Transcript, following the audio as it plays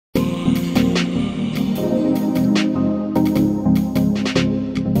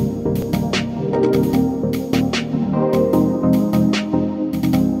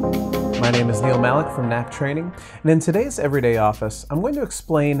I'm Malek from Knack Training, and in today's Everyday Office, I'm going to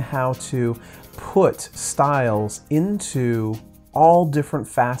explain how to put styles into all different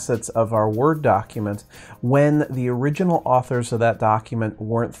facets of our Word document when the original authors of that document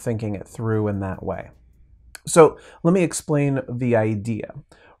weren't thinking it through in that way. So let me explain the idea.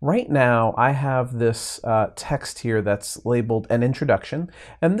 Right now, I have this text here that's labeled an introduction,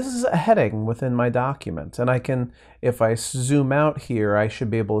 and this is a heading within my document. And I can, if I zoom out here, I should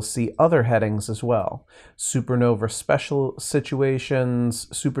be able to see other headings as well. Supernova special situations,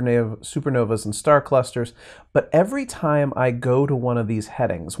 supernovas and star clusters. But every time I go to one of these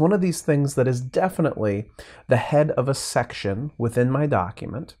headings, one of these things that is definitely the head of a section within my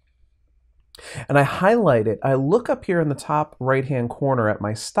document, and I highlight it, I look up here in the top right-hand corner at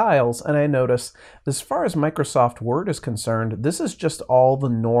my styles, and I notice, as far as Microsoft Word is concerned, this is just all the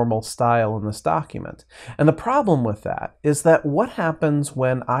normal style in this document. And the problem with that is that what happens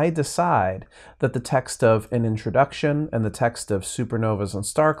when I decide that the text of an introduction and the text of supernovas and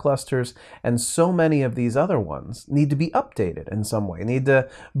star clusters and so many of these other ones need to be updated in some way, need to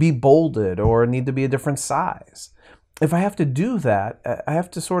be bolded or need to be a different size. If I have to do that, I have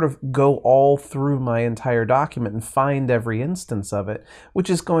to sort of go all through my entire document and find every instance of it,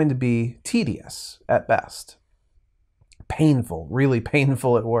 which is going to be tedious at best. Painful, really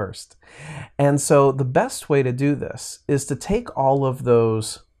painful at worst. And so the best way to do this is to take all of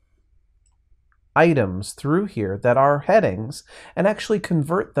those items through here that are headings and actually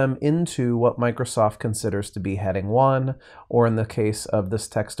convert them into what Microsoft considers to be heading 1, or in the case of this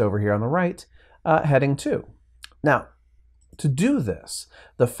text over here on the right, heading 2. Now, to do this,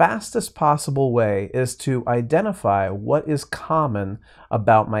 the fastest possible way is to identify what is common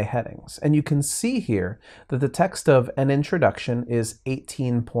about my headings. And you can see here that the text of an introduction is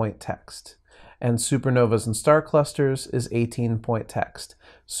 18-point text, and supernovas and star clusters is 18-point text.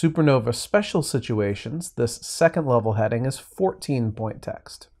 Supernova special situations, this second level heading, is 14-point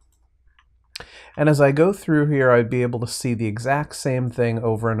text. And as I go through here, I'd be able to see the exact same thing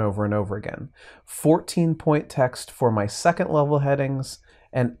over and over and over again. 14-point text for my second level headings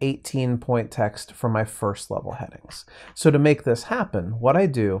and 18-point text for my first level headings. So to make this happen, what I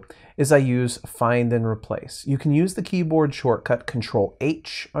do is I use find and replace. You can use the keyboard shortcut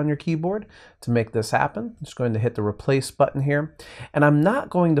Control-H on your keyboard to make this happen. I'm just going to hit the replace button here. And I'm not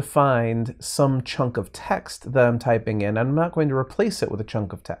going to find some chunk of text that I'm typing in. I'm not going to replace it with a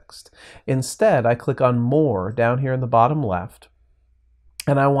chunk of text. Instead, I click on More down here in the bottom left,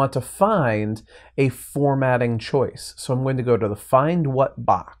 and I want to find a formatting choice. So I'm going to go to the Find What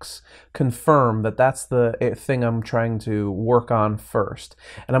box, confirm that that's the thing I'm trying to work on first.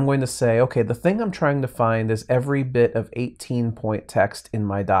 And I'm going to say, okay, the thing I'm trying to find is every bit of 18-point text in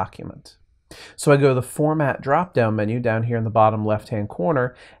my document. So I go to the Format drop-down menu down here in the bottom left-hand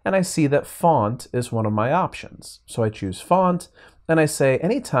corner, and I see that font is one of my options. So I choose font, and I say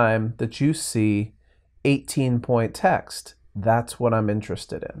anytime that you see 18-point text, that's what I'm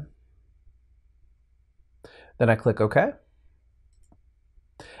interested in. Then I click OK.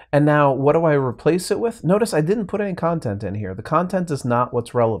 And now what do I replace it with? Notice I didn't put any content in here. The content is not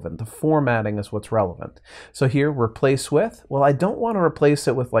what's relevant. The formatting is what's relevant. So here, replace with, well, I don't want to replace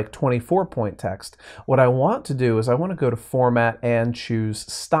it with like 24-point text. What I want to do is I want to go to Format and choose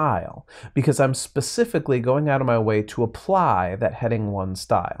Style, because I'm specifically going out of my way to apply that heading 1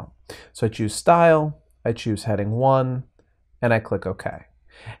 style. So I choose Style, I choose heading 1, and I click OK.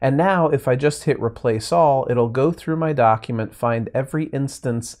 And now if I just hit replace all, it'll go through my document, find every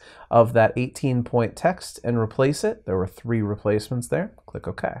instance of that 18-point text and replace it. There were 3 replacements there. Click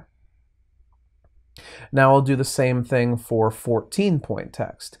OK. Now I'll do the same thing for 14-point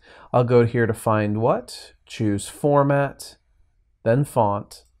text. I'll go here to Find What, choose Format, then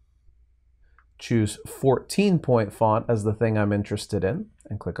Font, choose 14-point font as the thing I'm interested in,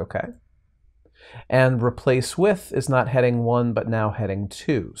 and click OK. And replace with is not heading 1, but now heading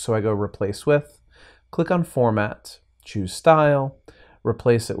 2. So I go replace with, click on Format, choose Style,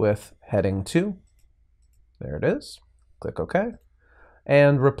 replace it with heading 2. There it is. Click OK.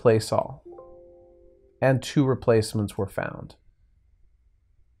 And replace all. And 2 replacements were found.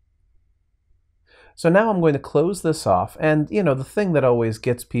 So now I'm going to close this off, and the thing that always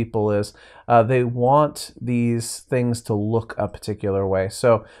gets people is they want these things to look a particular way.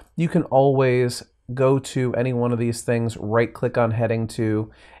 So you can always go to any one of these things, right click on heading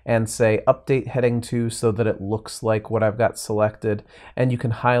 2 and say update heading 2 so that it looks like what I've got selected, and you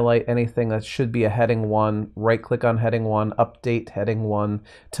can highlight anything that should be a heading 1, right click on heading 1, update heading 1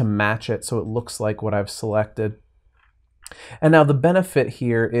 to match it so it looks like what I've selected. And now the benefit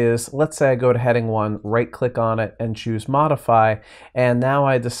here is, let's say I go to heading 1, right click on it and choose modify, and now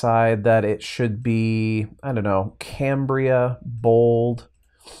I decide that it should be, I don't know, Cambria, bold,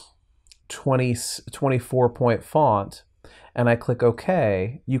 24-point font, and I click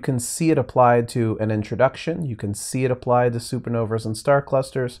OK. You can see it applied to an introduction, you can see it applied to supernovas and star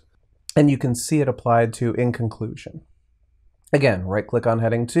clusters, and you can see it applied to in conclusion. Again, right click on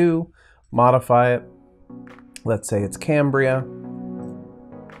heading 2, modify it. Let's say it's Cambria,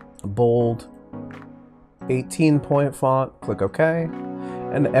 bold, 18-point font, click OK,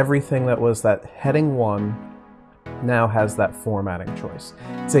 and everything that was that heading 1 now has that formatting choice.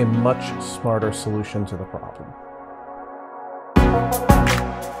 It's a much smarter solution to the problem.